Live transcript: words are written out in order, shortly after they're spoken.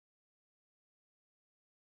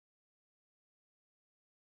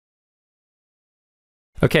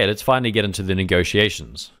Okay, let's finally get into the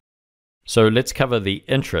negotiations. So let's cover the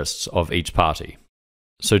interests of each party.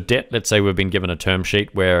 So debt, let's say we've been given a term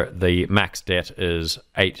sheet where the max debt is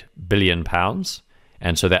 £8 billion,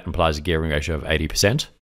 and so that implies a gearing ratio of 80%.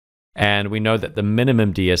 And we know that the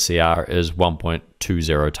minimum DSCR is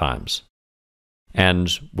 1.20 times.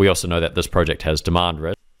 And we also know that this project has demand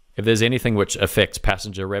risk. If there's anything which affects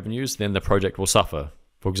passenger revenues, then the project will suffer.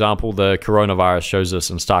 For example, the coronavirus shows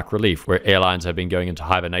this in stark relief, where airlines have been going into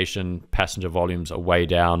hibernation, passenger volumes are way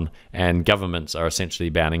down, and governments are essentially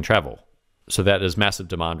banning travel. So that is massive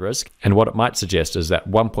demand risk. And what it might suggest is that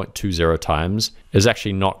 1.20 times is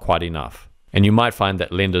actually not quite enough. And you might find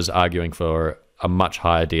that lenders are arguing for a much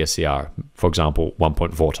higher DSCR, for example,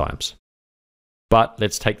 1.4 times. But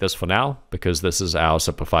let's take this for now, because this is our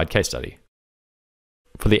simplified case study.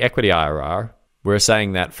 For the equity IRR, we're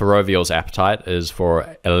saying that Ferrovial's appetite is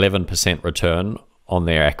for 11% return on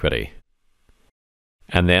their equity.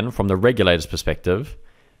 And then from the regulator's perspective,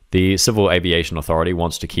 the Civil Aviation Authority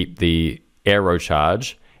wants to keep the aero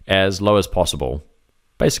charge as low as possible,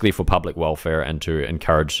 basically for public welfare and to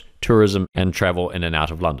encourage tourism and travel in and out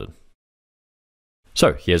of London.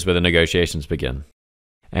 So here's where the negotiations begin.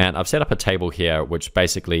 And I've set up a table here which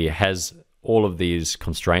basically has all of these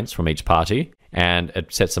constraints from each party, and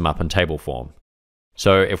it sets them up in table form.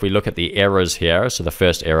 So if we look at the errors here, so the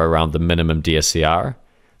first error around the minimum DSCR,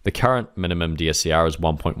 the current minimum DSCR is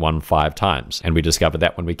 1.15 times, and we discovered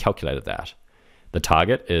that when we calculated that. The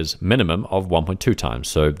target is minimum of 1.2 times,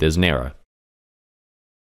 so there's an error.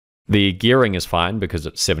 The gearing is fine because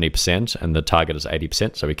it's 70% and the target is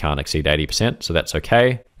 80%, so we can't exceed 80%, so that's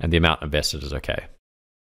okay, and the amount invested is okay.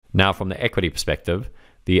 Now from the equity perspective,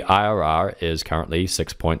 the IRR is currently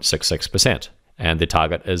 6.66%. And the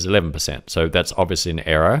target is 11%. So that's obviously an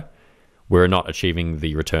error. We're not achieving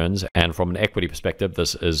the returns. And from an equity perspective,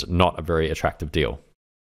 this is not a very attractive deal.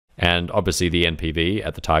 And obviously the NPV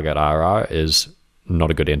at the target IRR is not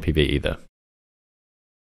a good NPV either.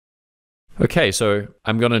 Okay, so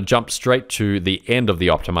I'm going to jump straight to the end of the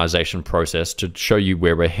optimization process to show you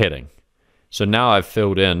where we're heading. So now I've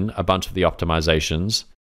filled in a bunch of the optimizations.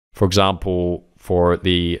 For example, for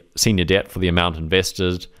the senior debt for the amount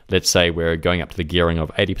invested, let's say we're going up to the gearing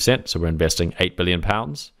of 80%, so we're investing £8 billion.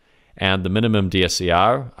 And the minimum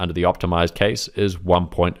DSCR under the optimized case is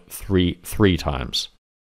 1.33 times.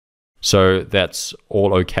 So that's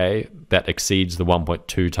all okay. That exceeds the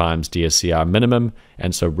 1.2 times DSCR minimum,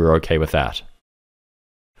 and so we're okay with that.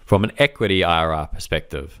 From an equity IRR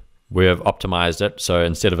perspective, we've optimized it, so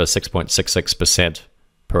instead of a 6.66%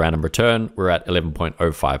 per annum return, we're at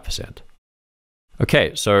 11.05%.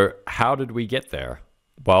 Okay, so how did we get there?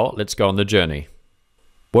 Well, let's go on the journey.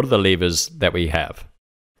 What are the levers that we have?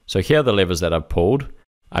 So here are the levers that I've pulled.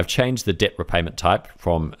 I've changed the debt repayment type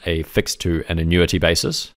from a fixed to an annuity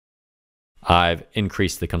basis. I've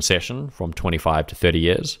increased the concession from 25 to 30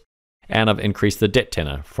 years. And I've increased the debt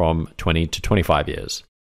tenor from 20 to 25 years.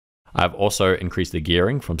 I've also increased the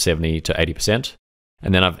gearing from 70 to 80%.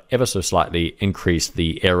 And then I've ever so slightly increased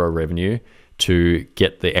the aero revenue to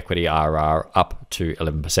get the equity IRR up to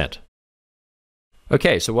 11%.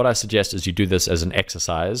 Okay, so what I suggest is you do this as an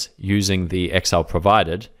exercise using the Excel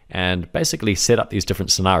provided and basically set up these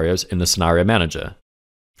different scenarios in the scenario manager.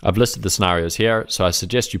 I've listed the scenarios here, so I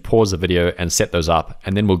suggest you pause the video and set those up,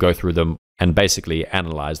 and then we'll go through them and basically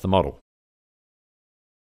analyze the model.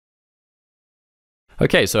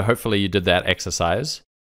 Okay, so hopefully you did that exercise.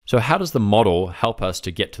 So how does the model help us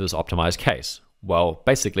to get to this optimized case? Well,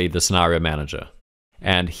 basically the scenario manager.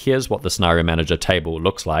 And here's what the scenario manager table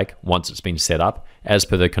looks like once it's been set up as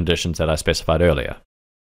per the conditions that I specified earlier.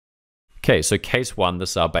 Okay, so case one,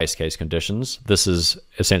 this is our base case conditions. This is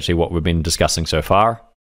essentially what we've been discussing so far.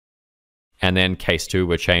 And then case two,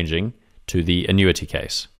 we're changing to the annuity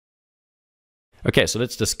case. Okay, so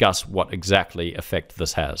let's discuss what exactly effect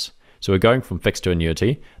this has. So we're going from fixed to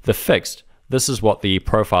annuity. The fixed, this is what the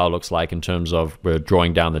profile looks like in terms of we're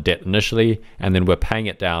drawing down the debt initially, and then we're paying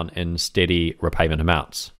it down in steady repayment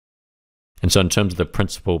amounts. And so in terms of the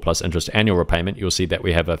principal plus interest annual repayment, you'll see that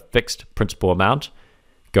we have a fixed principal amount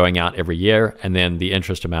going out every year, and then the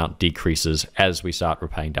interest amount decreases as we start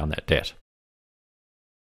repaying down that debt.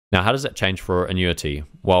 Now, how does that change for annuity?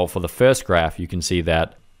 Well, for the first graph, you can see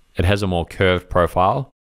that it has a more curved profile,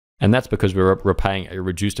 and that's because we're repaying a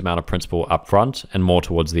reduced amount of principal upfront and more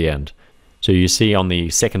towards the end. So you see on the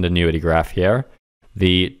second annuity graph here,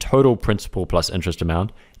 the total principal plus interest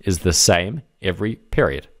amount is the same every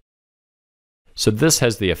period. So this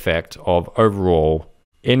has the effect of overall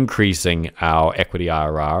increasing our equity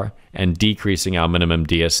IRR and decreasing our minimum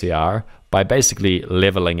DSCR by basically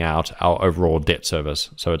leveling out our overall debt service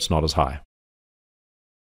so it's not as high.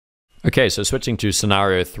 Okay, so switching to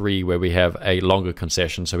scenario 3, where we have a longer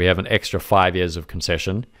concession, so we have an extra 5 years of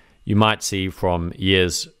concession. You might see from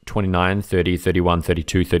years 29, 30, 31,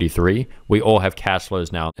 32, 33, we all have cash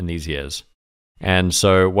flows now in these years. And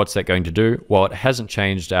so what's that going to do? Well, it hasn't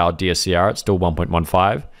changed our DSCR, it's still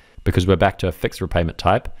 1.15 because we're back to a fixed repayment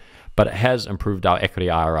type, but it has improved our equity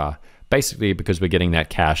IRR, basically because we're getting that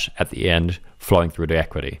cash at the end flowing through to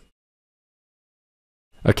equity.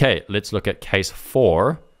 Okay, let's look at case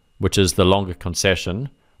 4, which is the longer concession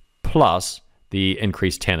plus the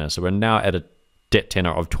increased tenor. So we're now at a debt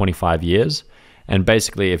tenor of 25 years. And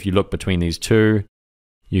basically, if you look between these two,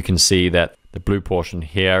 you can see that the blue portion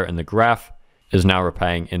here in the graph is now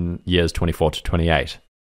repaying in years 24 to 28.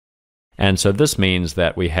 And so this means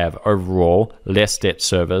that we have overall less debt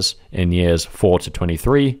service in years 4 to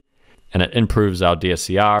 23, and it improves our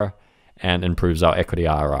DSCR and improves our equity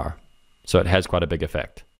IRR. So it has quite a big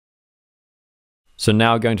effect. So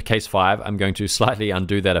now going to case 5, I'm going to slightly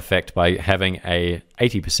undo that effect by having a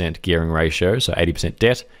 80% gearing ratio, so 80%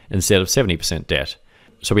 debt, instead of 70% debt.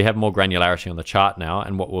 So we have more granularity on the chart now,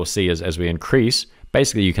 and what we'll see is as we increase,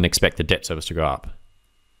 basically you can expect the debt service to go up.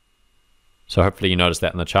 So hopefully you notice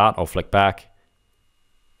that in the chart. I'll flick back,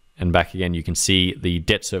 and back again you can see the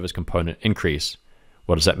debt service component increase.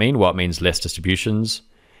 What does that mean? Well, it means less distributions,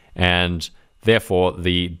 and therefore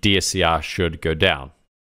the DSCR should go down.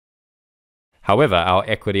 However, our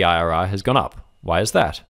equity IRR has gone up. Why is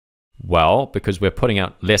that? Well, because we're putting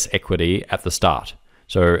out less equity at the start.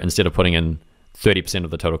 So instead of putting in 30%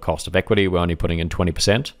 of the total cost of equity, we're only putting in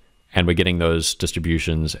 20%, and we're getting those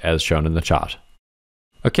distributions as shown in the chart.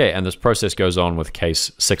 Okay, and this process goes on with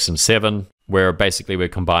case 6 and 7, where basically we're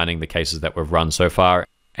combining the cases that we've run so far,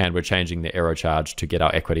 and we're changing the aerocharge to get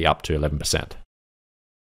our equity up to 11%.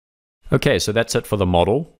 Okay, so that's it for the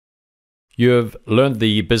model. You've learned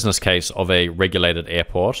the business case of a regulated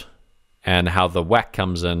airport and how the WACC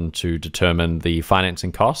comes in to determine the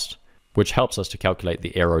financing cost, which helps us to calculate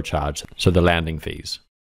the aerocharge, so the landing fees.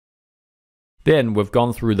 Then we've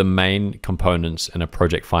gone through the main components in a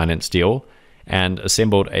project finance deal and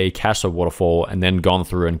assembled a cash flow waterfall, and then gone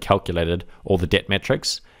through and calculated all the debt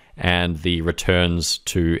metrics and the returns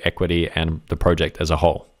to equity and the project as a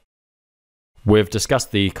whole. We've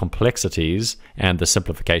discussed the complexities and the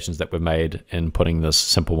simplifications that we've made in putting this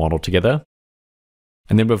simple model together.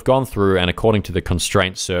 And then we've gone through, and according to the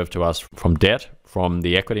constraints served to us from debt, from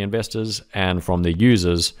the equity investors, and from the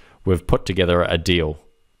users, we've put together a deal.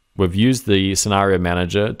 We've used the scenario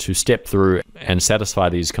manager to step through and satisfy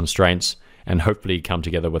these constraints and hopefully come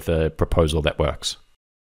together with a proposal that works.